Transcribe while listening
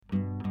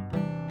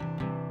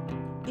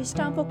It's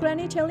time for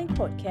Granny Telling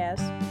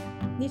Podcast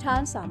นิทา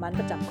นสามัญ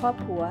ประจำครอบ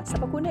ครัวสร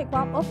รพคุณให้คว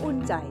ามอบอุ่น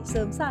ใจเส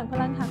ริมสร้างพ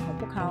ลังหักของ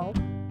พวกเขา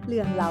เ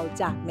รื่องเล่า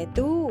จากแม่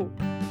ตู้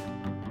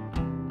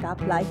กับ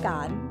รายกา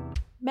ร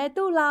แม่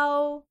ตู้เล่า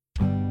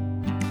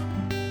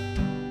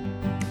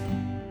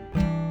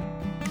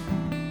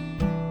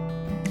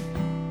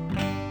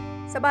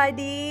สบาย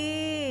ดี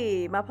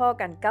มาพอ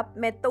กันกับ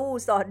แม่ตู้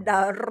สอนด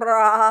าร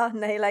า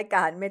ในรายก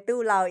ารแม่ตู้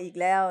เล่าอีก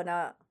แล้วน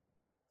ะ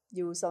อ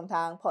ยู่ช่องท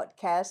างพอด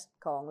แคสต์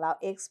ของเรา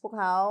X พวก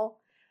เขา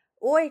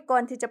ก่อ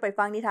นที่จะไป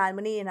ฟังนิทาน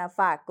มื้อนี้นะ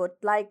ฝากกด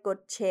ไลค์กด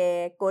แช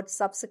ร์กด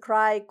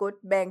Subscribe กด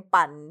แบ่ง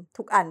ปัน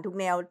ทุกอันทุก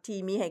แนวที่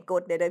มีให้ก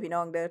ดเด้อพี่น้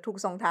องเด้อทุก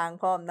ช่องทาง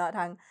พร้อมเนาะท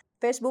าง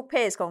Facebook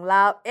Page ของเร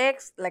า X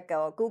แล้วก็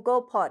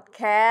Google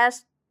Podcast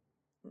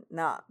เ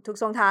นาะทุก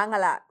ช่องทางหั่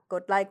นล่ะก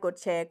ดไลค์กด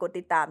แชร์กด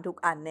ติดตามทุก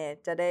อันเนี่ย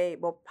จะได้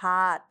บ่พล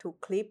าดทุก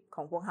คลิปข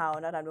องพวกเรา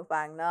เนาะท่านผู้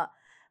ฟังเนาะ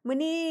มื้อ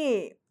นี้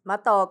มา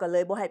ต่อกันเล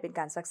ยบ่ให้เป็น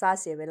การซักซ่า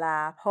เสียเวลา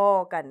พ้อ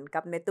กัน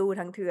กับแม่ตู้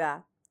ทั้งเทื่อ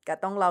ก็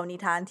ต้องเล่านิ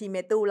ทานที่แ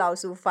ม่ตู้เล่า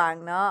สู่ฟัง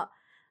เนาะ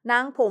นา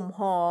งผม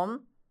หอม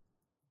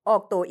ออ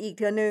กตัวอีกเ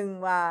ทื่อนึง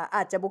ว่าอ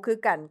าจจะบ่คือ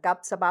กันกับ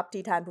ฉบับ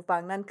ที่ท่านผู้ฟั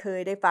งนั้นเค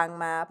ยได้ฟัง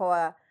มาเพราะว่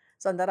า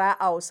สนทรา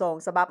เอา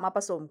2ฉบับมาผ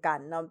สมกัน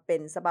เนาะเป็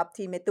นฉบับ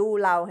ที่แม่ตู้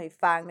เล่าให้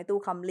ฟังแม่ตู้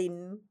คำลิน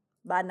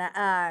บ้านนา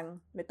อ่าง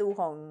แม่ตู้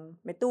ของ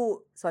แม่ตู้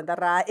สนท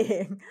ราเอ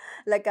ง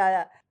แล้วก็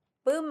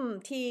ปึ้ม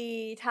ที่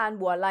ทาน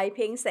บัวไลเพ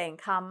ลงแสง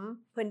ค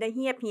ำเพิ่นได้เ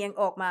ฮียบเฮียง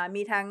ออกมา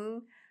มีทั้ง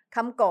ค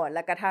ำก่อนแ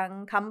ล้วก็ทั้ง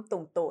คำตร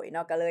งโตยเน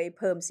าะก็เลย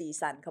เพิ่มสี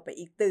สันเข้าไป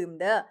อีกตื่ม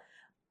เด้อ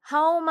เฮ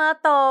ามา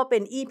ต่อเป็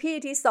น EP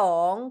ที่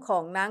2ขอ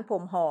งนางผ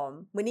มหอม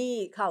มื้อนี้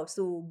เข้า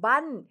สู่บ้า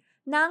น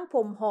นางผ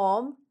มหอ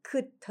ม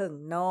คิดถึง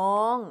น้อ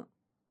ง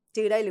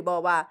ชื่อได้หรือบ่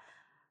ว่า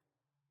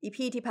EP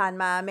ที่ผ่าน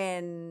มาแม่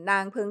นนา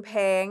งเพิงแพ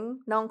ง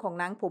น้องของ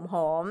นางผมห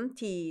อม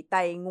ที่ไ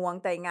ต่งวง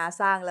ไต่งา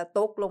สร้างแล้วต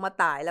กลงมา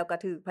ตายแล้วก็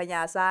ถูกพญ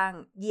าสร้าง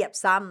เหยียบ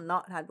ซ้ำเนา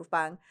ะท่านผู้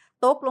ฟัง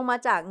ตกลงมา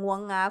จากงวง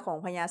งาของ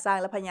พญาสร้าง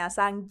แล้วพญาส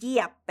ร้างเหยี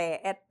ยบแปะ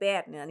แอดแป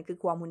ดเนี่ยนี่คือ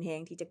ความรุนแร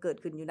งที่จะเกิด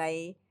ขึ้นอยู่ใน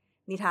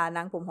นิทานน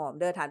างผมหอม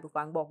เด้อท่านผู้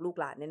ฟังบอกลูก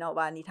หลานเนาะ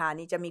ว่านิทาน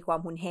นี้จะมีความ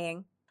รุนแรง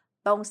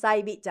ต้องใช้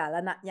วิจาร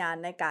ณญาณ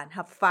ในการ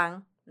รับฟัง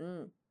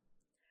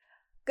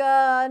ก็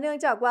เนื่อง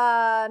จากว่า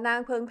นาง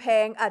เพิงแพ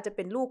งอาจจะเ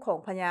ป็นลูกของ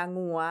พญา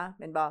งัวแ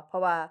ม่นบ่เพรา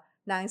ะว่า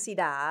นางสี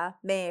ดา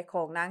แม่ข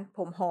องนางผ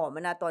มหอม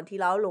น่ะตอนที่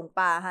เราลง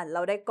ป่าหั่นเร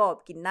าได้กอบ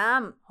กินน้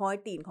ำห้อย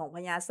ตีนของพ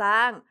ญาช้า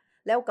ง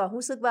แล้วก็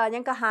รู้สึกว่ายั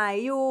งกระหาย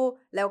อยู่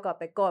แล้วก็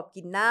ไปกอบ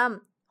กินน้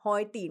ำห้อ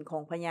ยตีนขอ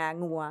งพญา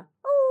งัว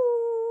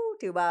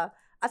ถือว่า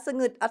อัศ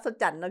งึดอัศ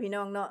จรรย์เนาะพี่น้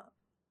องเนาะ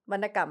วร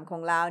รณกรรมขอ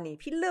งลาวนี่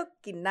พิลึก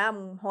กินน้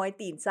ำห้อย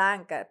ตีนช้าง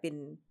ก็เป็น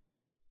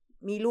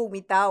มีลูก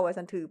มีเต้าว่า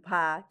ซั่นถือพ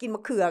ากินม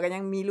ะเขือก็ยั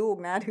งมีลูก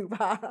นะถือพ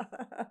า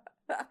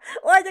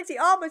โอ๊ยจักสิ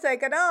อ้อมไปใส่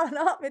กันเน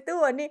าะแม่ตู้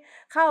อันนี้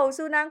เข้า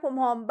สู่นางผม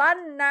หอมบ้าน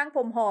นางผ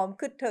มหอม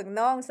คิดถึง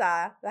น้องซะ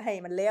แล้วให้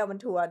มันแล้วมัน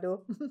ทั่วดู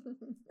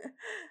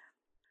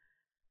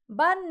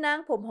บ้านนาง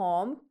ผมหอ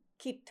ม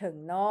คิดถึง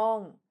น้อง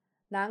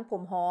นางผ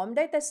มหอมไ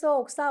ด้แต่โศ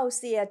กเศร้า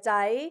เสียใจ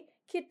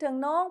คิดถึง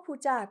น้องผู้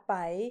จากไป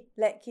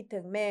และคิดถึ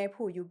งแม่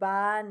ผู้อยู่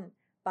บ้าน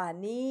ป่าน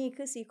นี้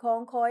คือสิคอ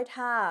งคอย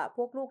ท่าพ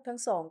วกลูกทั้ง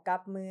สองกลั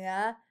บเมือ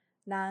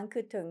นาง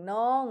คิดถึง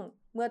น้อง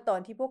เมื่อตอน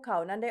ที่พวกเขา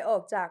นั้นได้ออ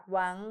กจาก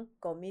วัง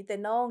ก็มีแต่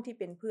น้องที่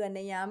เป็นเพื่อนใน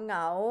ยามเหง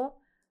า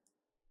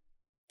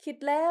คิด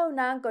แล้ว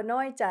นางก็น้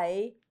อยใจ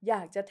อย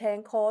ากจะแทง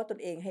คอตน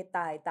เองให้ต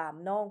ายตาม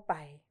น้องไป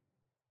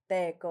แ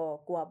ต่ก็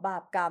กลัวบา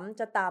ปกรรม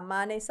จะตามม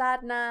าในชา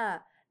ติหน้า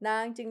นา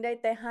งจึงได้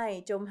แต่ให้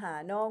จมหา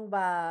น้อง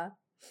ว่า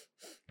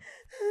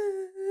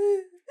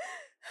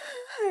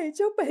ให้เ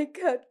จ้าไปเ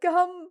กิดกร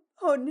รม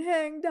หนแ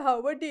ห่งดา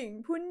วดิ่ง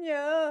พุ่นเย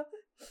อ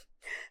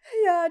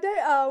อย่าได้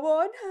อาว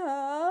รหา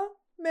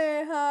แม่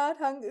หา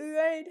ทางเอื้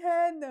อยแท้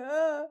เนอ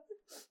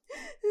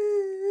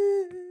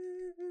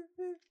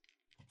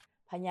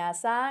พญา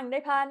สร้างได้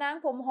พานาง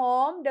ผมหอ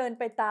มเดิน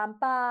ไปตาม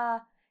ป่า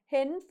เ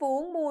ห็นฝู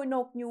งหมู่น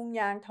กยุง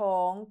ยางทอ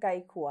งไก่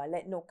ขัวแล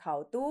ะนกเขา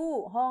ตู้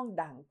ห้อง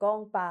ดังก้อง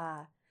ป่า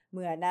เ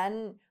มื่อนั้น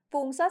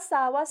ฝูงสัตว์ส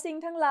าวสิ่ง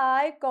ทั้งหลา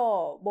ยก็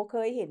บ่เค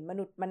ยเห็นม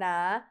นุษย์มนา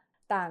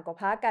ต่างก็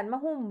พากันมา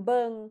หุ่มเ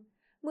บิง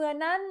เมื่อ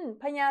นั้น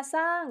พญาส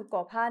ร้าง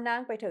ก็พานา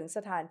งไปถึงส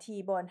ถานที่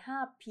บอนหา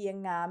บเพียง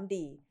งาม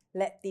ดีแ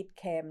ละติด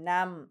แคมน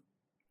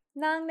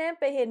ำนางแนม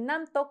ไปเห็นน้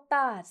ำตกต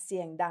าดเสี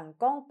ยงดัง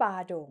ก้องป่า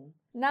ดง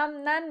น้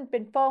ำนั่นเป็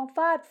นฟองฟ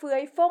าดเฟือ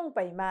ยฟ้งไป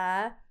มา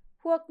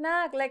พวกนา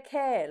คและแ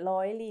ค่ร้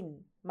อยลิ่น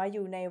มาอ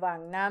ยู่ในวั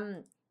งน้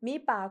ำมี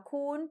ป่า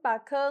คูนป่า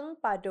เคิง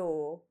ป่าโด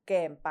แ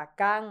ก่มป่า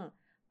กั้ง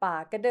ป่า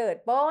กระเดิด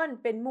ป้อน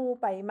เป็นหมู่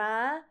ไปมา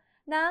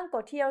นางก็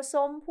เที่ยว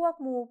ส้มพวก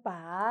หมู่ป่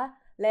า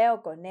แล้ว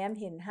ก็แนม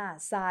เห็นหาด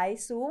ทราย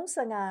สูงส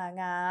ง่า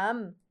งาม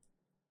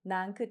น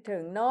างคิดถึ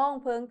งน้อง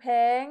เพิงแพ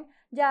ง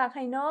อยากใ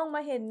ห้น้องม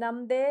าเห็นน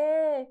ำเด้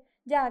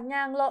อยาก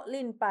ย่างเลาะ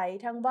ลิ่นไป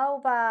ทางเว้า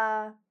ว่า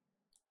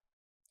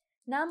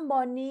น้ำบ่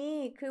อนนี้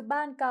คือบ้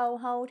านเก่า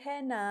เฮาแท้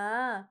หนา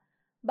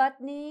บัด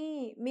นี้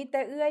มีแ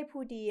ต่เอื้อย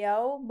ผู้เดียว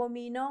บ่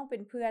มีน้องเป็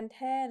นเพื่อนแ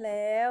ท้แ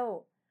ล้ว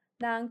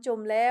นางจม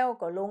แล้ว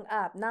ก็ลงอ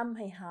าบน้ำใ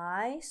ห้หา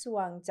ยส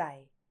ว่างใจ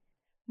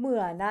เมื่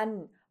อนั้น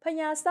พ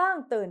ญาสร้าง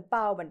เตือนเ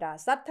ป่าบรรดา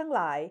สัตว์ทั้งห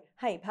ลาย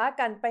ให้พา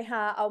กันไปห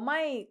าเอาไ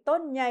ม้ต้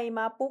นใหญ่ม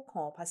าปลุกห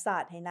อพระศา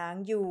สตร์ให้นาง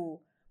อยู่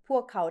พ ว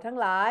กเขาทั้ง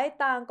หลาย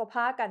ต่างก็พ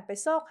ากันไป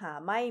ซอกหา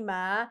ไม้ม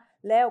า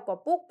แล้วก็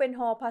ปลุกเป็น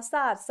หอพระศ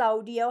าสตร์เสา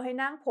เดียวให้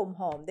นางผม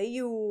หอมได้อ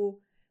ยู่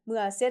เมื่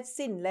อเสร็จ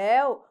สิ้นแล้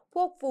วพ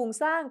วกฝูง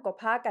สร้างก็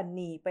พากันห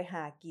นีไปห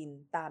ากิน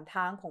ตามท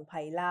างของไผ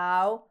ลา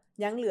ว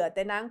ยังเหลือแ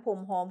ต่นางผม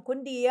หอมคน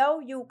เดียว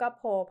อยู่กับ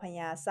พ่อพญ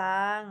าสร้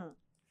าง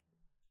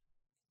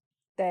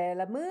แต่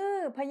ละมื้อ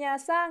พญา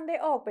สร้างได้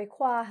ออกไปค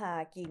ว้าหา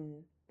กิน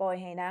ปล่อย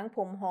ให้นางผ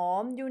มหอ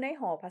มอยู่ใน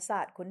หอพระศา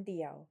สตร์คนเ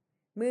ดียว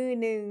มื้อ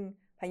หนึ่ง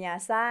พญา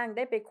สร้างไ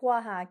ด้ไปคว้า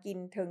หากิน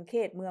ถึงเข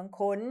ตเมือง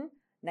คน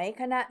ใน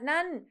ขณะ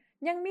นั้น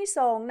ยังมีส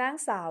องนาง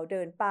สาวเ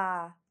ดินป่า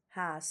ห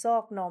าซอ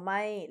กหน่อไ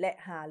ม้และ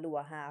หาหลัว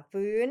หา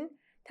ฟื้น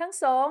ทั้ง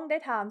สองได้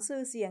ถามชื่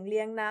อเสียงเรี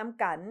ยงน้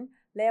ำกัน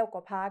แล้วก็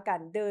พากั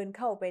นเดินเ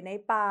ข้าไปใน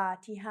ป่า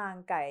ที่ห่าง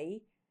ไกล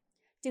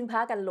จึงพ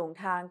ากันหลง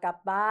ทางกลับ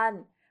บ้าน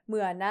เ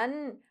มื่อนั้น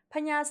พ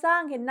ญาสร้า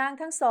งเห็นนาง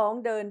ทั้งสอง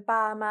เดิน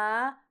ป่ามา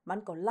มัน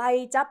ก็ไล่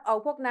จับเอา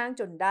พวกนาง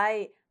จนได้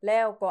แล้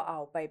วก็เอา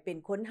ไปเป็น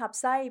คนหับ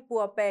ไส้ปั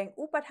วแปลง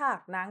อุปถาก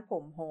นางผ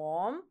มหอ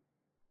ม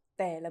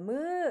แต่ละ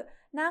มื้อ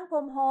นางผ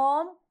มหอ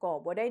มก็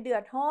บ่ได้เดือ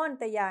ดร้อน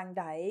แต่อย่าง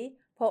ใด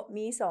เพราะ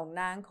มีสอง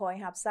นางคอย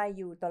หับไส้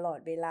อยู่ตลอด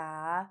เวลา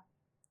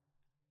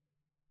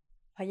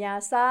พญา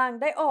สร้าง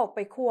ได้ออกไป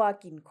คั่ว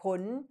กินค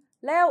น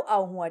แล้วเอา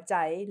หัวใจ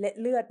และ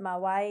เลือดมา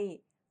ไว้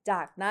จ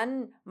ากนั้น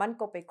มัน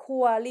ก็ไป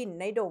คั่วลิ้น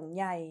ในดง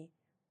ใหญ่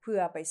เพื่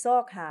อไปซอ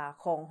กหา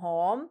ของห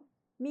อม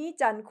มี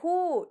จัน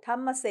คู่ธร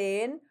รมเส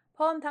นพ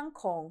ร้อมทั้ง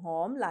ของหอ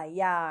มหลาย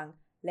อย่าง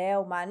แล้ว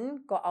มัน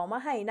ก็เอามา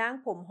ให้นาง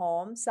ผมหอ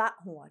มสะ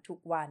หัวทุก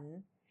วัน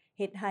เ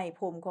ฮ็ดให้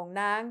ผมของ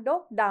นางด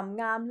กด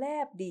ำงามแล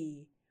บดี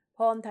พ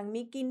ร้อมทั้ง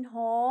มีกลิ่นห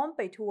อมไ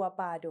ปทั่ว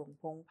ป่าดง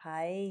พงไพร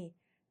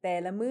แต่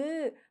ละมื้อ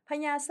พ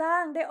ญาสร้า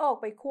งได้ออก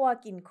ไปคั่ว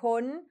กินค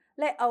น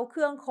และเอาเค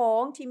รื่องขอ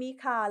งที่มี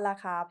ค่ารา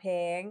คาแพ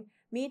ง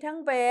มีทั้ง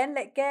แหวนแล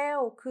ะแก้ว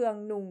เครื่อง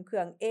นุ่งเครื่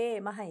อง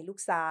มาให้ลูก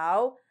สาว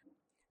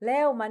แล้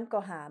วมันก็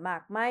หามา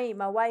กไม้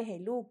มาไว้ให้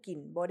ลูกกิน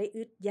บ่ได้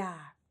อึดอยา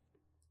ก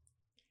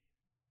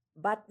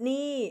บัด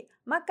นี้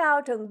มากล่าว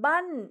ถึงบ้า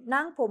นน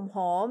างผมห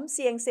อมเ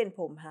สียงเส้นผ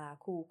มหา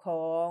คู่ข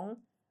อง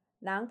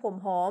นางผม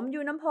หอมอ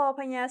ยู่น้ำพอ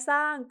พญาส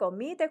ร้างก็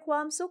มีแต่คว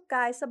ามสุขก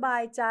ายสบา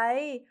ยใจ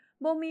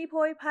บ่มีโพ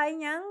ยภัย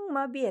หยังม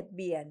าเบียดเ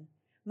บียน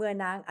เมื่อ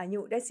นางอา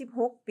ยุได้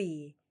16ปี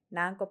น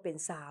างก็เป็น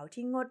สาว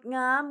ที่งดง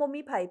ามบ่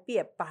มีไผเปรี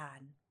ยบปา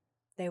น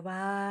แต่ว่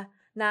า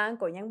นาง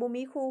ก็ยังบ่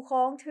มีคู่คร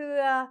องเทื่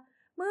อ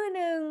มื้อห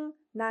นึ่ง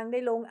นางได้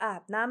ลงอา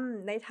บน้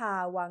ำในท่า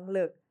วังเห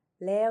ลึก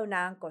แล้วน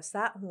างก็ส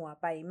ระหัว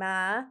ไปมา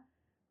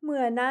เ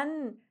มื่อนั้น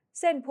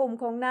เส้นผม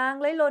ของนาง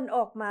เลยหล่นอ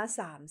อกมา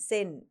3เ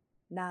ส้น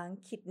นาง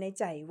คิดใน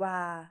ใจว่า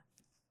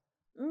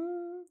อื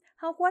ม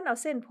เฮาควรเอา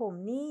เส้นผม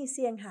นี้เ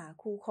สี่ยงหา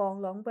คู่ครอง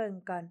ลองเบิ่ง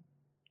ก่อน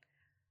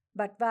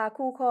บัดว่า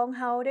คู่ครองเ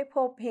ฮาได้พ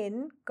บเห็น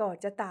ก็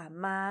จะตาม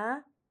มา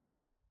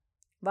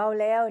เว้า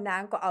แล้วนา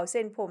งก็เอาเ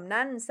ส้นผม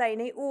นั้นใส่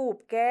ในอูบ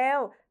แก้ว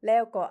แล้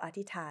วก็อ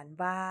ธิษฐาน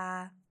ว่า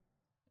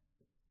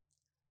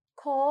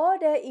ขอ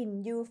แด่อิน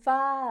ยู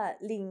ฟ้า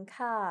ลิง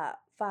ค่า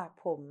ฝาก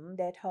ผมแ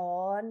ด่ท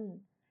อน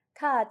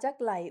ข้าจัก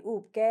ไหลอู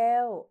บแก้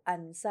วอั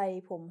นใส่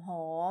ผมห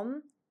อม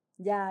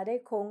อย่าได้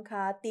คงค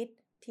าติด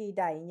ที่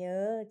ใดเย้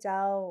อเจ้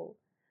า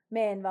แ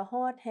ม่นว่าฮ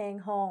อดแหง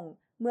ห้อง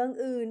เมือง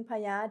อื่นพ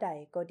ญาใด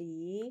ก็ดี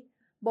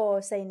บ่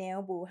ใส่แนว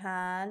บูห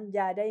ารอ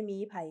ย่าได้มี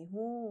ไผ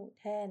ฮู้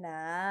แท้น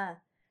า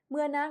เ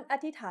มื่อนางอ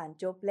ธิษฐาน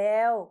จบแล้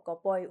วก็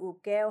ปล่อยอูบ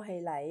แก้วให้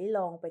ไหลล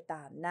องไปต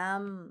ามน้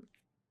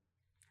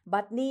ำ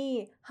บัดนี้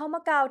เฮาม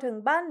ากล่าวถึง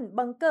บ้าน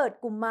บังเกิด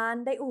กุมาร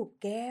ได้อูบ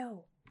แก้ว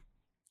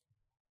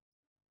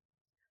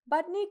บั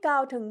ดนี้กล่า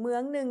วถึงเมือ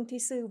งหนึ่งที่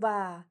ชื่อว่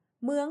า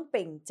เมืองเ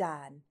ป่งจา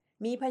น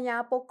มีพญา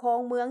ปกครอง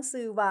เมือง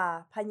ชื่อว่า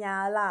พญา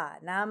หล่า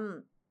น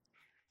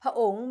ำพระ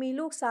องค์มี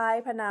ลูกชาย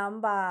พระนาม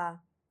ว่า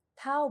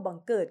ท้าวบัง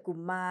เกิดกุ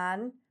มาร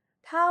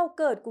ท้าว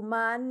เกิดกุม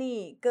ารนี่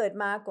เกิด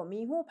มาก็มี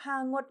รูปร่า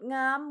งงดง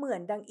ามเหมือ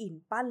นดังอิฐ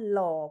ปั้นห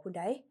ล่อผู้ใ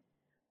ด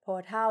พอ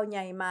ท้าวให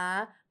ญ่มา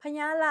พญ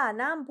าหล่า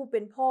นำผู้เป็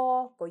นพ่อ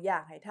ก็อยา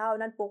กให้ท้าว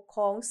นั้นปกคร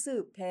องสื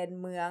บแทน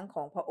เมืองข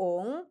องพระอ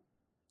งค์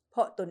เพร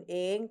าะตนเอ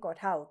งก็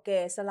เฒ่าแก่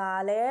ชรา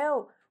แล้ว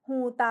หู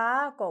ตา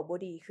ก็บ่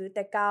ดีคือแ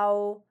ต่เก่า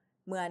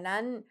เมื่อ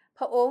นั้นพ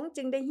ระองค์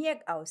จึงได้เรียก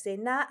เอาเส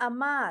นาอา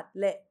มาตย์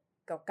และ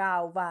ก็กล่า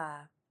วว่า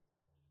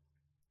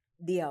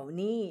เดี๋ยว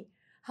นี้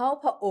เฮา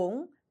พระอง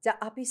ค์จะ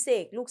อภิเษ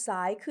กลูกช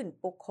ายขึ้น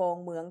ปกครอง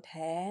เมืองแท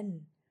น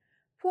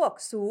พวก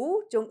สู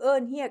จงเอิ้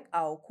นเรียกเอ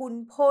าคุณ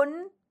พล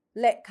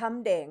และค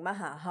ำแดงมา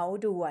หาเฮา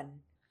ด่วน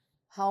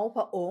เฮาพ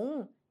ระองค์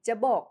จะ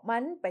บอกมั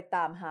นไปต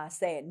ามหา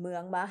แสนเมือ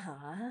งมาหา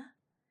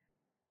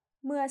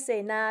เมื่อเส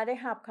นาได้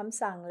รับค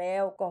ำสั่งแล้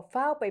วก็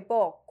ฟ้าวไปบ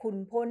อกคุณ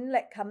พลแล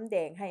ะคำแด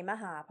งให้มา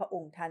หาพระอ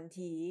งค์ทัน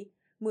ที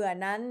เมื่อ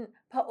นั้น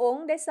พระอง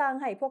ค์ได้สั่ง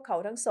ให้พวกเขา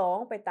ทั้งสอง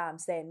ไปตาม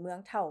แสนเมือง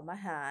เฒ่ามา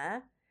หา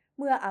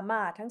เมื่ออาม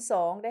าตย์ทั้งส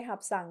องได้รั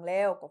บสั่งแ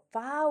ล้วก็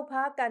ฟ้าวพ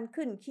ากัน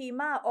ขึ้นขี่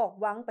ม้าออก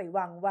วังไป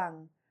วัง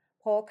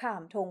พอข้า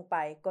มธงไป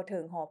ก็ถึ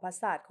งหอพระ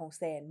ศาสตร์ของ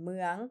แสนเมื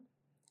อง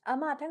อา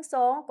มาตย์ทั้งส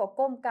องก็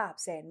ก้มกราบ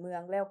แสนเมือ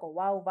งแล้วก็เ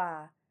ว้าว่า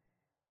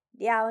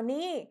เดี๋ยว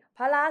นี้พ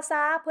ระราช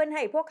าเพิ่นใ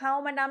ห้พวกเขา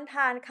มานำท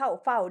านเข้า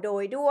เฝ้าโด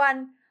ยด่วน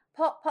เพ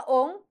ราะพระอ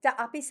งค์จะ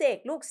อภิเษก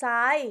ลูกช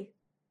าย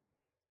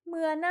เ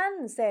มื่อนั้น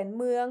แสน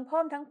เมืองพร้อ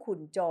มทั้งขุ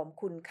นจอม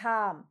ขุนข้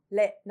ามแ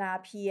ละนา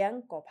เพียง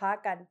ก็พา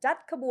กันจัด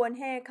ขบวน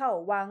แห่เข้า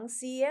วังเ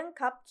สียง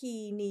ขับ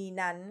ขี่นี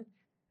นั้น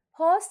พ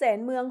อแสน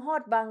เมืองฮอ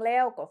ดบางแล้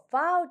วก็เ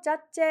ฝ้าวจั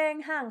ดแจง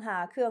ห้างหา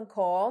เครื่องข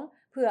อง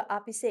เพื่ออ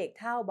ภิเษก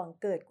เท้าบัง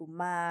เกิดกุ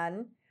มาร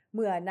เ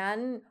มื่อนั้น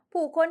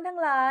ผู้คนทั้ง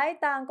หลาย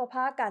ต่างก็พ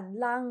ากัน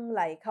ลั่งไห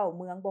ลเข้า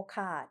เมืองบ่ข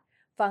าด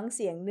ฟังเ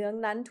สียงเนื้อง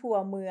นั้นทั่ว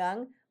เมือง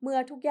เมื่อ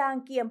ทุกอย่าง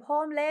เกี่ยมพร้อ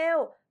มแล้ว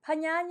พ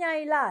ญาใหญ่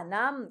ล่าน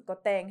ำก็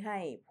แต่งให้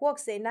พวก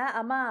เสนาอ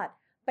ามาตย์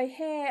ไปแ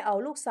ห่เอา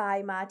ลูกชาย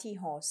มาที่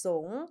หอส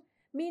งฆ์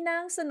มีนา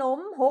งสนม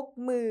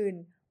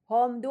60,000พร้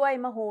อมด้วย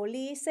มโห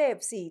รีเสพ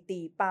สี่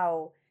ตีเป่า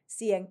เ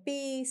สียงปี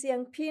เสียง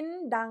พิ้น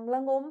ดังละ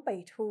งมไป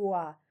ทั่ว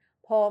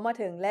พอมา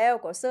ถึงแล้ว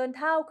ก็เชิญเ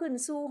ท้าขึ้น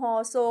สู่หอ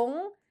สงฆ์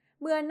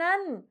เมื่อนั้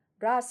น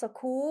ราช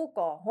ครู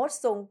ก็ฮด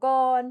สงฆ์ก่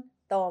อน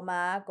ต่อม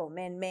าก็แ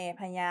ม่นแม่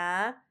พญา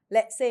แล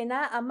ะเสน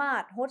าอามา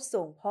ตย์ฮดส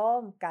งฆ์พร้อ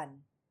มกัน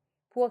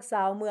พวกส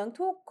าวเมือง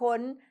ทุกค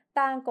น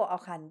ต่างก็เอา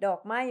ขันดอ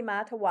กไม้มา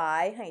ถวา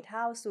ยให้เท้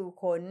าสู่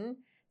ขน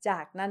จา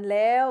กนั้นแ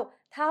ล้ว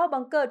เท้าบั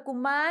งเกิดกุ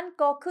มาร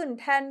ก็ขึ้น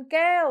แทนแ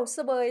ก้วเส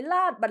วยล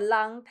าดบัล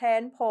ลังก์แท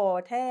นพ่อ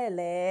แท้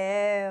แ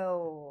ล้ว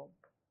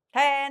แท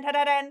นแท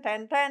นแท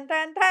นแทนแท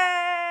นแท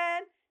น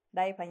ไ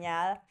ด้พญา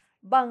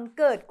บังเ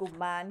กิดกุ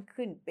มาร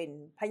ขึ้นเป็น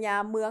พญา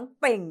เมือง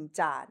เป่ง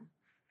จาน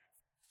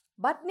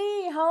บัดนี้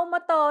เฮามา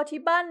ต่อ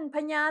ที่บ้านพ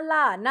ญา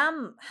ล่าน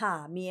ำหา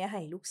เมียใ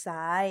ห้ลูกช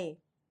าย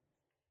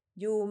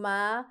อยู่ม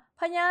า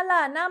พญาล่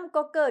านำ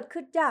ก็เกิด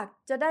ขึ้นอยาก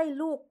จะได้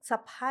ลูกสะ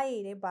ใภ้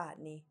ในบาด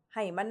นี้ใ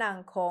ห้มานั่ง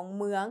ของ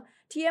เมือง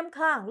เทียม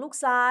ข้างลูก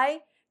ชาย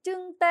จึง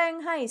แต่ง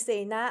ให้เส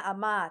นาอา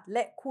มาตย์แล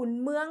ะขุน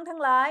เมืองทั้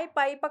งหลายไป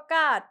ประก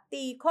าศ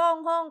ตีข้อง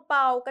ห้องเ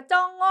ป่ากระจ้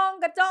องงอง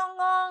กระจ้อง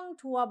งอง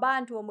ทั่วบ้า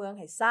นทั่วเมืองใ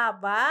ห้ทราบ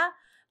ว่า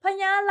พ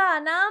ญาล่า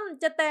น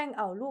ำจะแต่งเ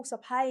อาลูกสะ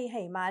ใภ้ใ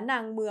ห้มา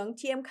นั่งเมืองเ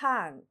ทียมข้า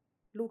ง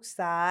ลูกช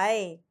าย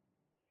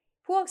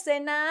พวกเส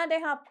นาได้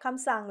รับค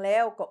ำสั่งแล้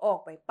วก็ออก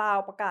ไปเป่า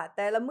ประกาศแ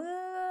ต่ละเมื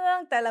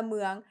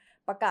อง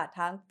ประกาศ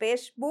ทาง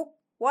Facebook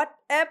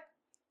WhatsApp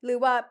หรือ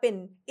ว่าเป็น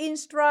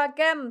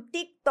Instagram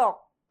TikTok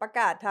ประ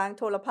กาศทางโ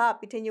ทรภาพ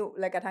วิทยุ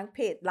และก็ทั้งเพ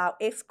จ Lao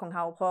X ของเฮ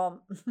าพร้อม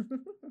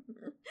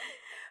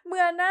เ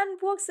มื่อนั้น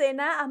พวกเส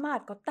นาอามาต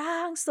ย์ก็ต่า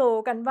งโซ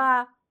กันว่า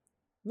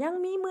ยัง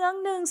มีเมือง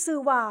หนึ่งชื่อ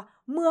ว่า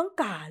เมือง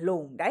กาหล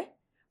งได้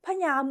พ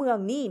ญาเมือง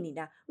นี่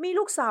นะมี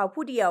ลูกสาว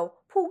ผู้เดียว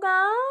ผู้ง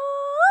า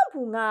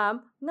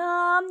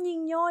มยิ่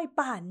งย่อย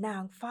ป่านนา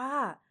งฟ้า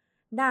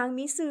นาง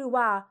มีชื่อ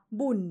ว่า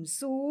บุญ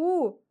ซู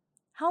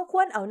เฮาค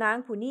วรเอานาง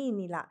ผู้นี้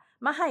นี่ล่ะ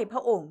มาให้พร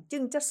ะองค์จึ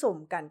งจะสม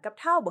กันกับ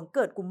เท่าบังเ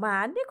กิดกุมา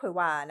รได้ค่อย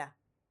ว่านะ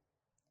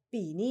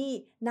ปีนี้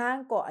นาง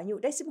ก็อายุ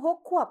ได้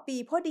16 ขวบปี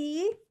พอดี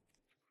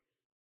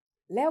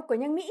แล้วก็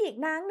ยังมีอีก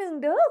นางหนึ่ง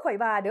เด้อข่อย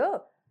ว่าเด้อ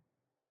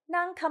น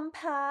างคำพ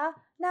า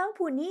นาง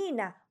ผู้นี้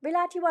น่ะเวล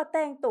าที่ว่าแ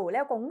ต่งโตแ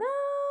ล้วก็งา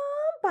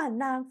มป่าน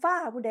นางฟ้า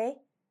ผู้ใด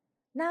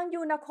นางอ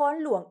ยู่นคร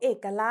หลวงเอ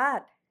กรา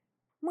ช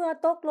เมื่อ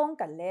ตกลง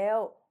กันแล้ว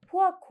พ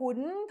วกขุน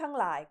ทั้ง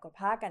หลายก็พ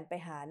ากันไป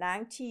หานาง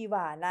ชีว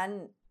านั้น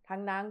ทั้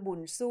งนางบุ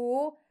ญซู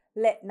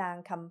และนาง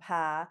คำพ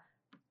า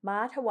มา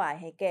ถวาย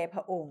ให้แก่พ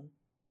ระองค์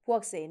พว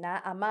กเสนา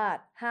อามาต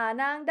ย์หา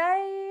นางใ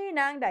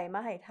ดม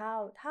าให้เ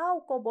ท่า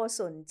ก็บ่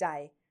สนใจ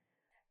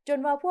จน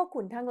ว่าพวก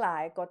ขุนทั้งหลา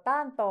ยก็ต้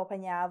านต่อพ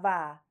ญาว่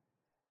า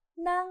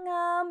นางง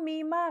ามมี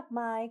มาก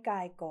มายก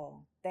ายกอง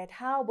แต่เ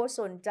ท่าบ่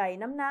สนใจ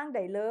น้ำนางใด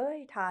เลย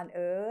ทานเ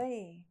อ้ย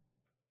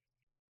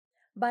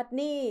บัด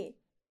นี้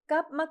ก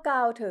ลับมากล่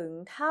าวถึง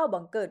เท่าบั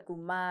งเกิดกุ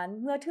มาร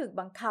เมื่อถึก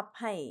บังคับ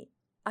ให้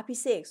อภิ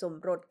เษกสม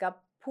รสกับ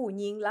ผู้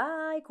หญิงหลา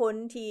ยคน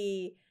ที่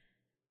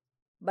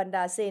บรรด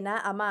าเสนา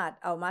อามาตย์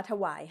เอามาถ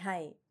วายให้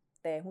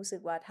แต่รู้สึ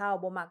กว่าเท่า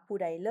บ่มักผู้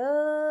ใดเล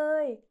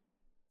ย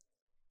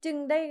จึง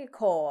ได้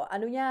ขออ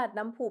นุญาตน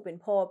ำผู้เป็น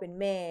พ่อเป็น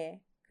แม่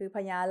คือพ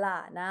ญาล่า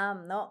น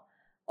ำเนาะ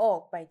ออ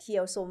กไปเที่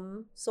ยว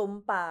สม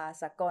ป่า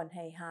สะก่อนใ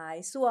ห้หาย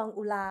ส่วง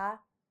อุลา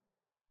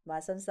ว่า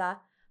ซั่นซะ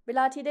เวล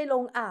าที่ได้ล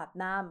งอาบ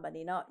น้ำบัด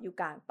นี้เนาะอยู่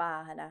กลางป่า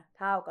หั่นนะเ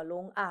ท้าก็ล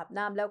งอาบ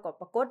น้ำแล้วก็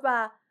ปรากฏว่า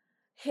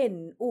เห็น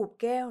อูบ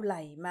แก้วไหล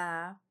มา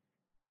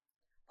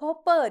พอ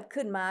เปิด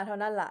ขึ้นมาเท่า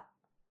นั้นล่ะ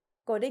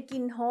ก็ได้ก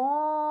ลิ่นหอ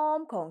ม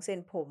ของเส้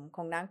นผมข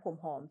องนางผม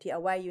หอมที่เอ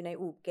าไว้อยู่ใน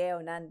อูบแก้ว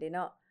นั่นเด้เน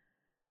าะ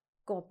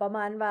ก็ประม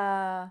าณว่า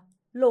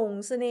หลง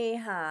เสน่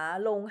หา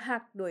หลงรั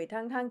กโดย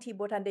ทั้งที่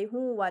บ่ทันได้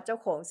ฮู้ว่าเจ้า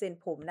ของเส้น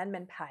ผมนั้นแ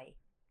ม่นไผ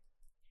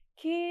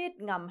คิด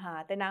งำหา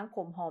แต่นางผ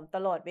มหอมต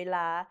ลอดเวล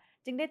า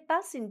จึงได้ตั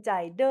ดสินใจ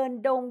เดิน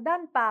ดงด้า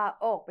นป่า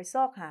ออกไปซ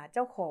อกหาเ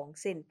จ้าของ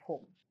เส้นผ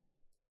ม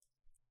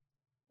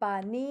ป่า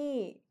นนี้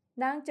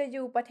นางจะอ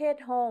ยู่ประเทศ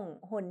ห้อง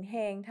หนแห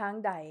งทาง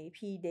ใด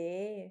พี่เด้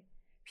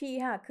พี่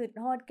หากคิด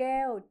ฮอดแก้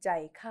วใจ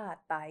ขาด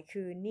ตาย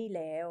คืนนี่แ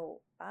ล้ว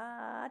ป๊า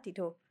ติโ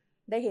ท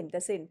ได้เห็นแต่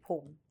เส้นผ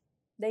ม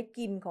ได้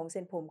กินของเ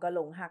ส้นผมก็หล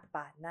งหัก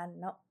ป่านนั่น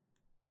เนาะ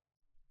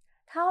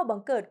เท่าบั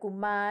งเกิดกุ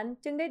มาร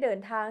จึงได้เดิน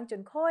ทางจ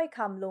นค่อย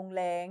ค่ำลงแ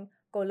ลง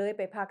ก็เลยไ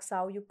ปพักเซ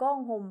าอยู่ก้อง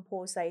ห่มโพ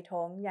ไซท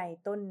องใหญ่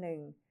ต้นหนึ่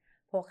ง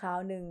พอคราว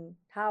หนึ่ง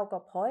เท่าก็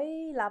พ้อย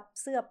รับ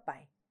เสื้อไป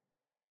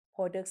พ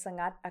อดึกส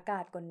งัดอากา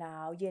ศก็หนา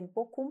วเย็นป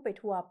กคลุ้มไป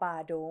ทั่วป่า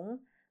ดง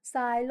ส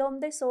ายลม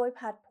ได้โซย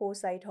พัดโพ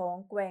ไซทอง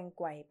แกว่งไ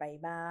กวไป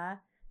มา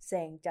แส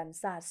งจันทร์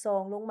สาดส่อ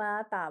งลงมา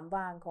ตาม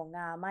ว่างของง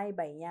าไม้ใ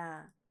บหญ้า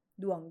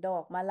ดวงดอ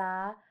กมะลา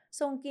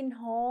ส่งกลิ่น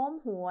หอม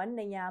หวนใ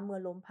นยามเมื่อ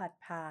ลมพัด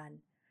ผ่าน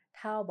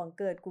ท้าวบัง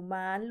เกิดกุม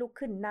ารลุก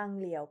ขึ้นนั่ง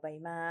เหลียวไป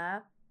มา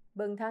เ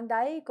บิ่งทางใด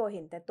ก็เ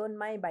ห็นแต่ต้น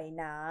ไม้ใบ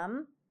หนาม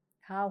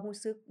ท้าวรู้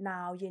สึกหนา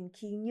วเย็น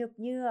คิง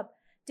เยือบ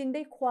ๆจึงไ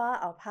ด้คว้า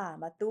เอาผ้า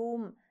มาตุ้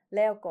มแ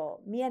ล้วก็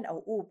เมียนเอา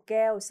อูบแ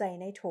ก้วใส่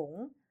ในถุง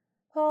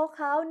พอค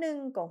ราวหนึ่ง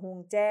ก็หุง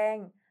แจ้ง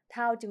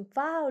ท้าวจึง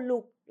ฟ้าวลุ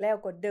กแล้ว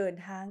ก็เดิน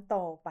ทาง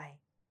ต่อไป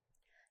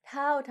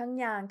ท้าวทั้ง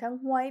ย่างทั้ง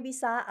ห้วยวิ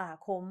สาอา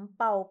คม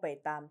เป่าไป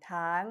ตามท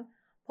าง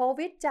พอ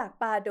วิทย์จาก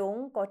ป่าดง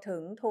ก็ถึ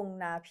งทง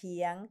นาเพี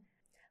ยง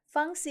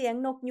ฟังเสียง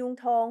นกยุง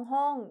ทอง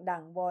ห้องดั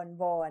งว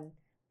อน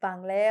ฟัง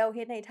แล้วเ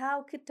ฮ็ดให้ท้าว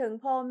คิดถึง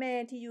พ่อแม่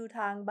ที่อยู่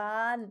ทางบ้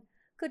าน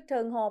คิดถึ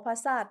งหอพระ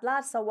ศาสตร์ลา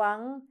ดสวั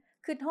ง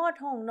คิดฮอด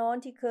ห้องนอน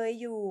ที่เคย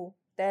อยู่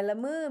แต่ละ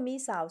มื้อมี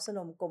สาวสน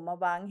มกลมมา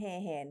วางแห่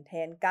แหนแท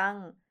นกั้ง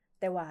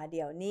แต่ว่าเ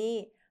ดี๋ยวนี้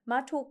มา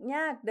ทุกข์ย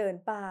ากเดิน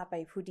ป่าไป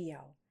ผู้เดีย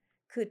ว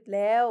คิดแ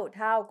ล้ว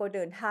ท้าวก็เ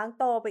ดินทาง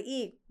ต่อไป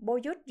อีกบ่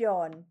หยุดหย่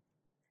อน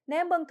แน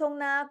มเบิ่งทง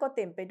นาก็เ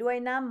ต็มไปด้วย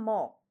น้ำหม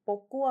อกป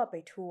กกั้วไป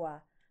ทั่ว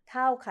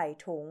ท้าวไข่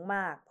ถงม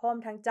ากพร้อม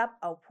ทั้งจับ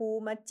เอาภู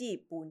มาจีบ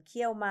ปูนเ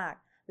ขี้ยวมาก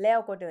แล้ว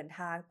ก็เดิน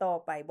ทางต่อ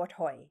ไปบ่ถ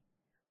อย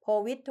พอ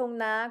วิทย์ทง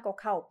นาก็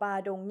เข้าป่า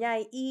ดงใหญ่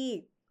อีก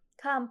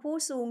ข้ามผู้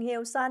สูงเหี่ย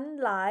วซั้น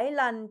หลาย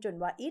ลันจน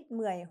ว่าอิดเ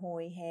มื่อยโห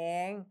ยแห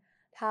ง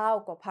ท้าว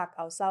ก็พักเ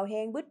อาเซาแห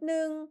งบึดห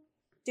นึ่ง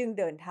จึง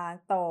เดินทาง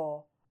ต่อ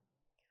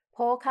พ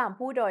อข้าม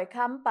ผู้ดอย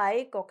ค้ำไป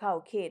ก็เข้า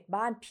เขต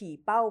บ้านผี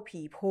เป้า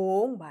ผีโพ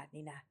งบาด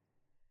นี้นะ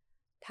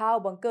ท้าว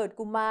บังเกิด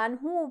กุมาร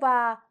ฮู้ว่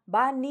า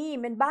บ้านนี้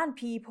แม่นบ้าน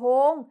ผีโพ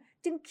ง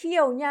จึงเขี้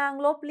ยวยาง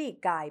ลบหลีก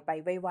กายไป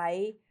ไว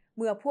ๆเ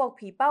มื่อพวก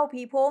ผีเป้า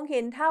ผีโพงเห็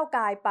นท้าวก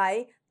ายไป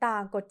ต่า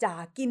งก็จ่า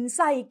กินไ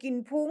ส้กิน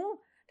พุง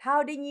ท้าว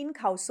ได้ยินเ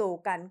ขาโศ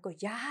กันก็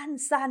ย้าน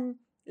สั่น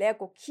แล้ว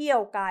ก็เขี้ย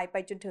วกายไป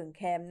จนถึงแ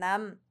คมน้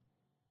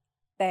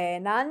ำแต่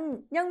นั้น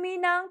ยังมี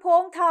นางโพ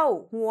งเท่า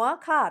หัว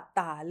ขาด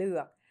ตาเหลื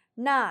อก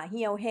หน้าเ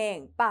หี่ยวแห้ง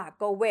ปาก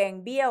ก็แหวง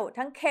เบี้ยว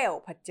ทั้งแขว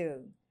ผะเจิง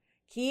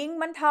คิง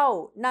มันเท่า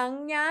หนัง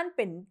ย้านเ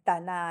ป็นตา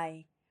นาย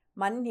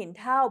มันเห็น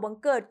เท่าบัง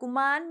เกิดกุม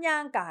ารย่า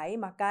งกาย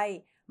มาใกล้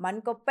มัน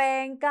ก็แปล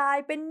งกาย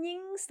เป็นหญิ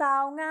งสา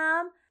วงา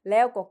มแ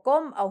ล้วก็ก้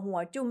มเอาหัว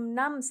จุ่ม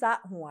น้ำสะ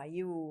หัวอ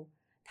ยู่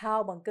เท่า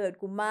บังเกิด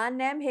กุมาร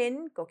แนมเห็น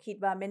ก็คิด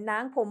ว่าเป็นนา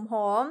งผมห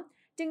อม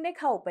จึงได้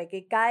เข้าไปใ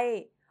กล้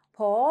ๆพ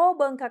อเ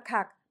บิ่ง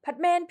คักๆผัด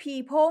แม่นผี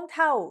โพงเ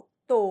ท่า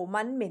โต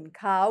มันเหม็น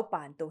ขาว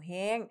ป่านโตแ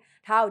ห้ง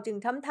เท่าจึง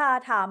ทำท่า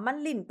ถามมัน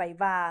ลิ่นไป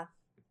ว่า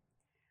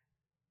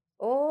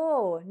โอ้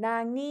นา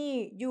งนี่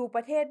อยู่ป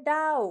ระเทศด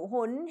าวห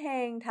นแห่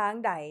งทาง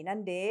ใดนั่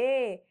นเด้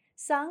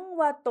สัง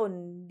ว่าตน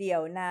เดี่ย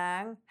วนา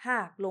งห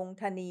ากลง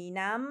ธนี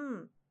น้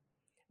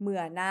ำเมื่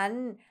อนั้น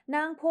น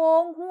างโพ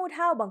งหู้เ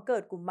ท่าบังเกิ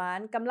ดกุมาร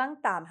กำลัง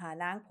ตามหา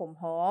นางผม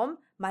หอม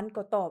มัน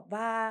ก็ตอบ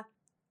ว่า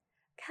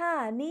ข้า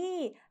นี่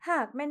หา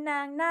กแม่นา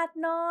งนาด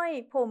น้อย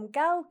ผมเ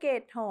ก้าเก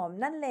ตหอม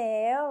นั่นแ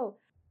ล้ว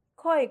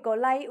ค่อยก็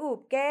ไล่อูบ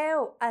แก้ว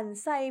อัน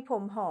ใส่ผ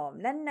มหอม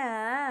นั่นนะ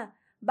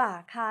บ่า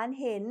คาน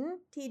เห็น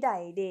ที่ใด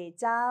เด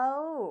เจ้า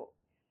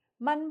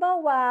มันบ่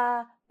ว่า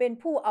เป็น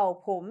ผู้เอา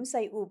ผมใ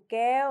ส่อูบแ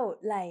ก้ว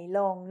ไหลล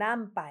องน้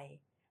ำไป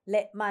แล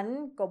ะมัน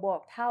ก็บอ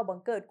กเท่าบัง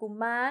เกิดกุ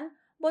มาร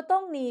บ่ต้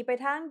องหนีไป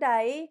ทางใด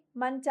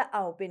มันจะเอ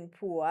าเป็น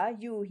ผัว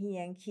อยู่เฮี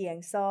ยงเคียง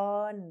ซ้อ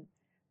น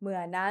เมื่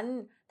อนั้น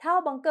เท่า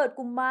บังเกิด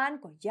กุมาร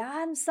ก็ย้า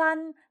นสั้น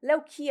แล้ว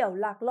เขี่ยว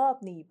ลักลอบ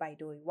หนีไป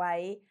โดยไว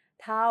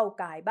เท่า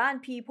กายบ้าน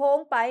ผีโพง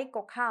ไป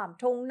ก็ข้าม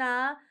ทงนา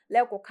แล้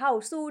วก็เข้า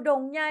สู่ด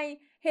งใหญ่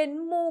เห็น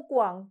หมู่ก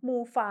วางห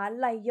มู่ฟ้า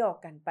ไล่หยอก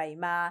กันไป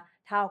มา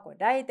เท่าก็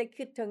ได้แต่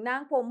คิดถึงนา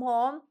งผมห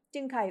อมจึ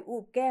งไขอู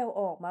บแก้ว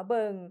ออกมาเ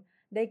บิง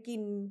ได้กิ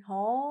นห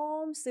อ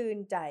มซื่น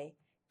ใจ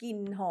กิน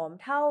หอม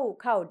เท่า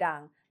เข้าดั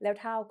งแล้ว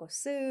เท่าก็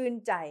ซื่น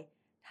ใจ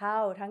เท่า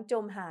ทั้งจ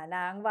มหาน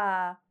างว่า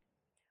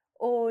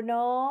โอ้น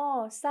อ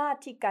ซาด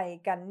ที่ไก่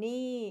กัน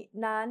นี่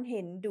นานเ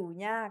ห็นดู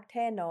ยากแ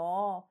ท้นอ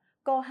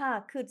ก็หา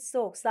กขึ้นโศ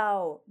กเศร้า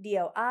เดี๋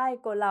ยวอ้าย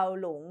ก็เรา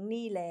หลง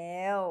นี่แล้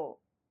ว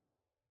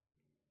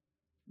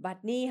บัด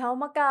นี้เฮา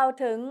มากล่าว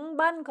ถึง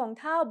บ้านของ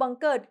เฒ่าบัง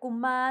เกิดกุ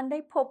มารได้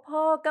พบ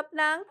พ่อกับ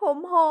นางผม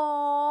หอ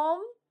ม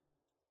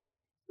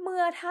เ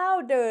มื่อเฒ่า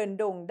เดิน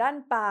ดงด้าน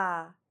ป่า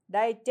ไ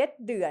ด้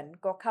7 เดือน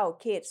ก็เข้า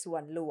เขตสว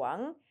นหลวง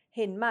เ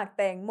ห็นหมากแ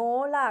ตงโม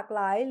หลากห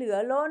ลายเหลือ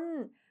ล้น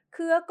เค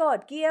รือกอด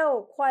เกี้ยว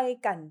ไขว้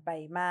กันไป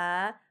มา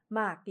หม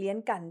ากเลี้ยน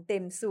กันเต็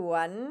มสว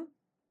น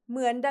เห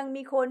มือนดัง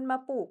มีคนมา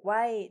ปลูกไ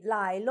ว้หล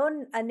ายล้น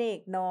อเน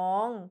กน้อ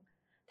ง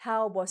เฒ่า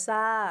บ่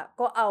ซ่า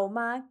ก็เอาม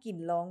ากิน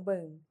ลองเ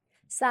บิ่ง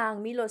สร้าง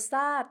มีรสช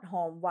าติห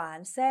อมหวาน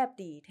แซ่บ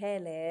ดีแท้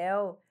แล้ว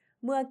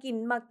เมื่อกิน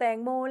หมากแตง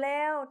โมแ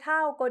ล้วเฒ่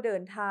าก็เดิ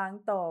นทาง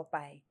ต่อไป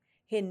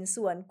เห็นส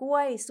วนกล้ว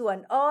ยสวน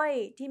อ้อย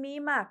ที่มี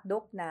หมากด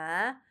กหนา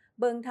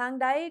เบิ่งทาง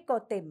ใดก็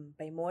เต็มไ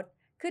ปหมด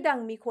คือดัง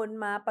มีคน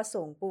มาประส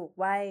งค์ปลูก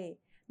ไว้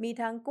มี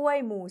ทั้งกล้วย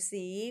หมู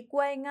สีก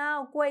ล้วยง่าว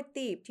กล้วย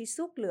ตีบที่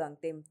สุกเหลือง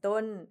เต็มต้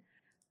น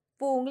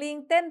ฝูงลิง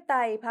เต้นไ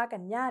ต่พากั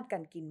นญาติกั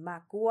นกินหมา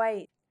กกล้วย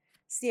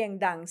เสียง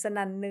ดังส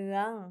นั่นเนือ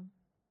ง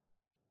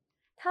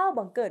เฒ่า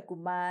บังเกิดกุ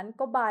มาร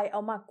ก็บายเอา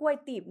หมากกล้วย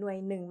ตีบหน่วย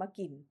หนึ่งมา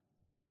กิน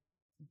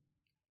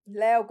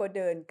แล้วก็เ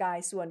ดินกาย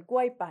สวนกล้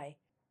วยไป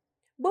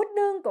บุดห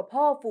นึ่งก็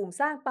พ่อฝูง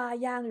สร้างปลา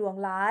ยางหลวง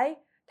หลาย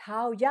ท้า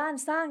วย่าน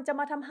สร้างจะ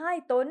มาทำให้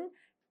ตน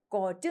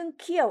ก็จึง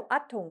เขี่ยวอั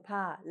ดถงผ้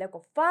าแล้วก็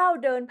ฟ้าว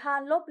เดินผ่า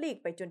นลบหลีก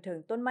ไปจนถึง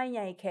ต้นไม้ให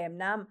ญ่แคม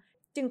น้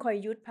ำจึงค่อย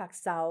หยุดพัก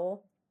เสา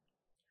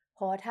พ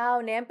อท้าว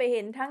แหนมไปเ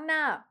ห็นทั้งหน้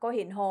าก็เ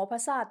ห็นหอพร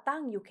ะศาสตร์ตั้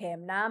งอยู่แคม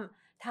น้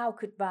ำท้าว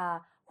คิดว่า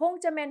คง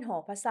จะแม่นหอ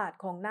พระศาสตร์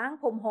ของนาง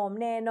ผมหอม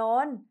แน่นอ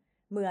น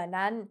เมื่อ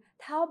นั้น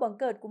ท้าวบัง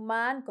เกิดกุม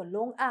ารก็ล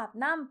งอาบ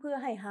น้ำเพื่อ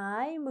ให้หา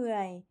ยเมื่อ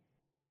ย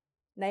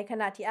ในข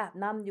ณะที่อาบ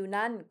น้ำอยู่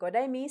นั้นก็ไ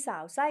ด้มีสา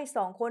วไส้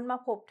2 คนมา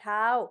พบ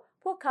ท้าว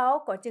พวกเขา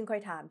ก็จึงค่อ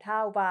ยถามท้า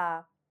วว่า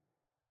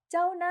เ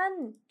จ้านั้น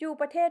อยู่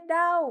ประเทศด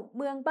าวเ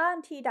มืองบ้าน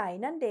ที่ใด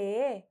นั่นเด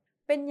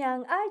เป็นหยัง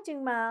อ้ายจึง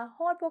มาฮ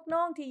อดพวกน้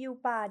องที่อยู่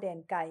ป่าแดน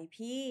ไก่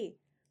พี่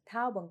ท้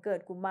าวบังเกิด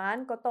กุมาร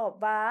ก็ตอบ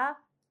ว่า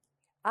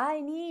อ้าย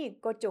นี่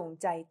ก็จง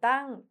ใจ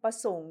ตั้งประ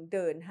สงค์เ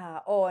ดินหา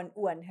อ่อน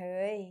อ้วนเฮ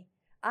ย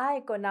อ้าย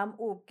ก็น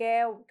ำอูบแก้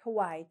วถว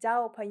ายเจ้า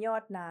พระยอ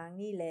ดนาง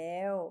นี่แล้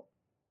ว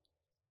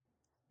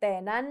แต่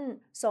นั้น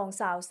2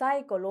 สาวไส้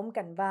ก็ล้ม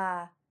กันว่า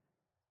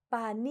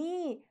ป่าน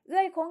นี้เ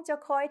อื้อยคงจะ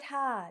คอย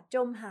ท่าจ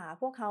มหา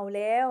พวกเฮาแ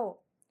ล้ว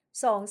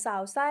2 สา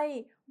วไส้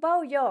เว้า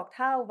หยอก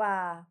ท้าวว่า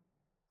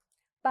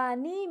ป่าน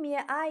นี้เมี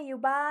ยอ้ายอยู่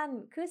บ้าน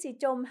คือสิ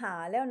จมหา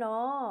แล้วเน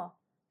าะ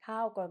ท้า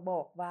วก็บ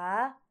อกว่า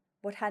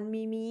บ่ทัน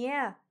มีเมีย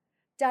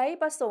ใจ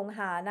ประสงค์ห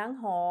านาง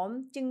หอม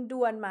จึง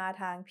ด่วนมา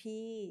ทาง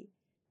พี่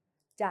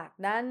จาก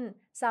นั้น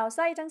สาวไ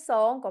ส้ทั้งส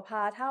องก็พ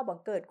าท้าวบัง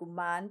เกิดกุ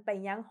มารไป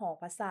ยังหอ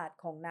พระศาสตร์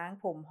ของนาง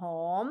ผมห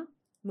อม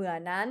เมื่อ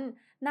นั้น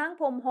นาง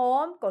ผมหอ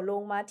มก็ล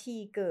งมาที่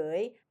เก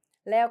ย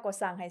แล้วก็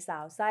สั่งให้สา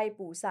วไส้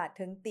ปูสาด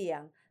ถึงเตีย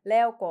งแ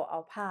ล้วก็เอา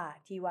ผ้า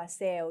ที่ว่าแ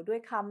ซวด้วย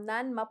คำ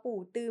นั้นมาปู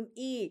ตืม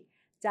อีก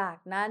จาก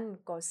นั้น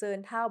ก็เชิญ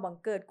ท้าวบัง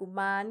เกิดกุ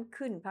มาร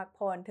ขึ้นพักพ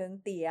รถึง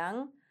เตียง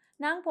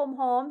นางผม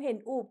หอมเห็น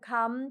อูบค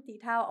ำที่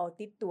ท้าวเอา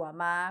ติดตัว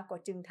มาก็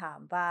จึงถาม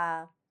ว่า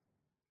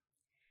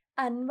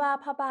อันว่า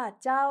พระบาท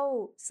เจ้า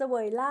เสว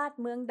ยราช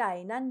เมืองใด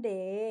นั่นเด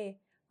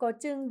ก็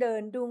จึงเดิ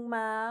นดุงม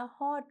าฮ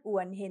อดอว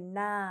นเห็นห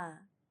น้า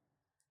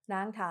น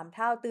างถาม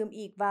ท้าวตืม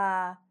อีกว่า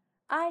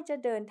อ้ายจะ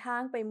เดินทา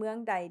งไปเมือง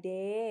ใดเด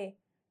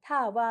ถ้า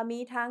ว่ามี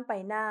ทางไป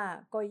หน้า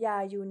ก็อย่า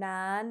อยู่น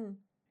าน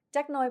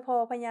จักหน่อยพอ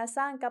พญาส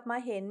ร้างกลับมา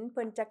เห็นเ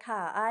พิ่นจะฆ่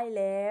าอ้าย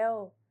แล้ว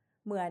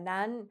เมื่อ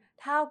นั้น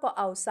ท้าวก็เ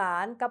อาสา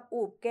รกับ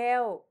อูบแก้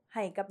วใ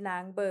ห้กับนา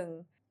งเบิง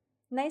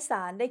ในส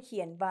ารได้เ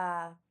ขียนว่า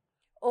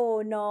โอ้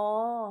นอ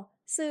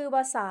ชื่อว่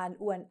าสาร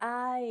อ้วน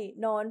อ้าย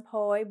นอนพ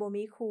อยบ่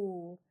มีคู่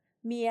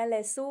เมียแล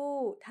ะสู้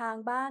ทาง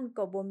บ้าน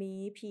ก็บ่มี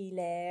พี่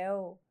แล้ว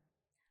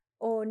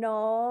โอ้น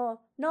อ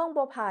น้อง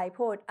บ่ผายโพ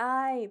ดอ้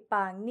ายป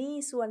างนี่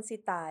ส่วนสิ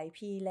ตาย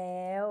พี่แ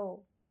ล้ว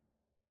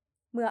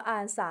เมื่ออ่า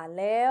นสาร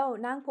แล้ว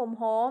นางผม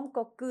หอม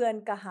ก็เกือน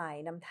กระหาย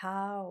น้ำเท้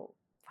า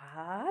ฟ้า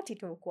ที่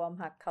ถูกความ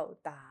หักเข้า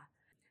ตา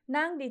น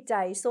างดีใจ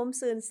สม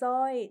ซื่นซ้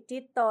อยจิ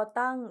ตต่อ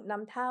ตั้งน้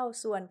ำเท้า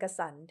ส่วนกระ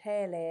สันแท้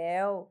แล้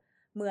ว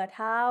เมื่อเ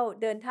ท้า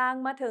เดินทาง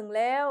มาถึงแ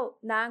ล้ว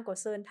นางก็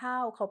เชิญเท้า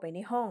เข้าไปใน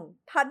ห้อง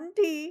ทัน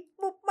ที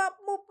มุบมับ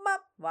มุบมั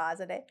บว่า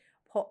จะได้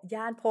เพราะ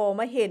ย่านพอ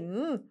มาเห็น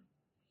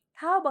เ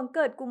ท้าบังเ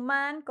กิดกุม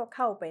ารก็เ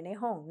ข้าไปใน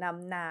ห้องน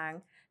ำนาง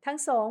ทั้ง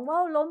สองเว้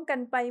าล้มกั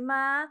นไปม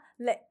า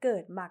และเกิ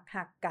ดมัก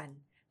หักกัน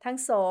ทั้ง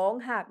สอง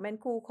หากแม่น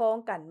คู่ครอง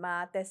กันมา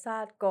แต่ชา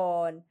ติก่อ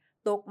น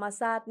ตกมา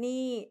ชาติ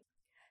นี้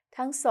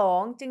ทั้งสอ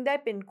งจึงได้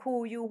เป็นคู่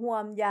อยู่ร่ว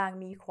มอย่าง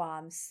มีควา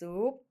มสุ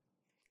ข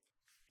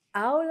เอ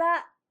าละ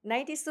ใน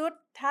ที่สุด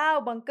ท้าว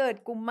บังเกิด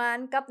กุมาร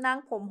กับนาง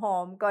ผมหอ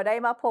มก็ได้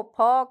มาพบ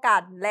พ่อกั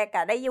นและ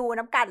ก็ได้อยู่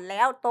น้ำกันแ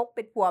ล้วตกเ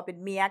ป็นผัวเป็น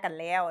เมียกัน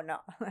แล้วเนา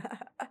ะ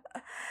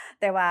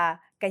แต่ว่า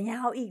ก็ย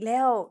าวอีกแล้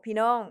วพี่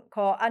น้องข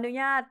ออนุ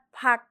ญาต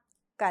พัก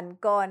กัน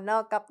ก่อนเนา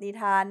ะกับนิ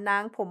ทานนา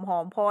งผมหอ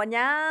มพอย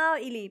าว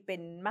อีหลีเป็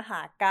นมห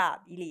ากาพ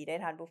ย์อีหลีได้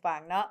ท่านผู้ฟัง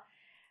เนาะ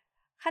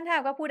คันถา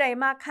มว่าผู้ใด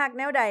มักคักแ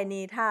นวใด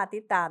นี่ถ้าติ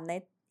ดตามใน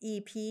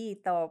EP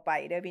ต่อไป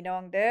เด้อพี่น้อ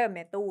งเด้อแ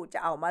ม่ตู้จะ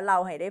เอามาเล่า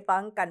ให้ได้ฟั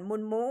งกัน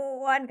ม่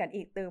วนๆกัน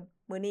อีกตื่ม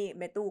มื้อนี้แ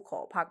ม่ตู้ขอ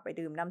พักไป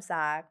ดื่มน้ำช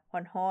า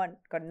ร้อน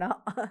ๆก่อนเนาะ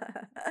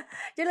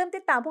อย่าลืมติ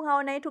ดตามพวกเรา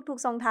ในทุก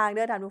ๆช่องทางเ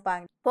ด้อท่านผู้ฟัง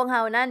พวกเร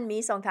านั้นมี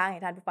ช่องทางให้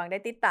ท่านผู้ฟังได้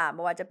ติดตาม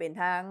บ่ว่าจะเป็น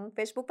ทาง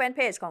Facebook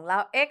Fanpage ของ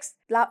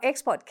Lao X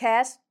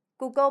Podcast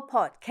Google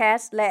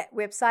Podcast และเ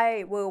ว็บไซ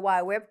ต์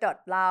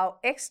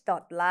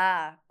www.laox.la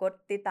กด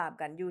ติดตาม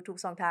กันอยู่ทุก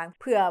ช่องทาง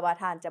เพื่อว่า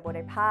ท่านจะบ่ไ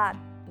ด้พลาด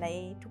ใน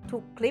ทุ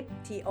กๆคลิป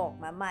ที่ออก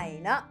มาใหม่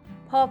เนาะ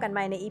พบกันให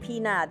ม่ใน EP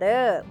หน้าเด้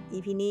อ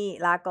EP นี้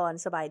ลาก่อน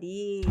สบาย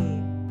ดี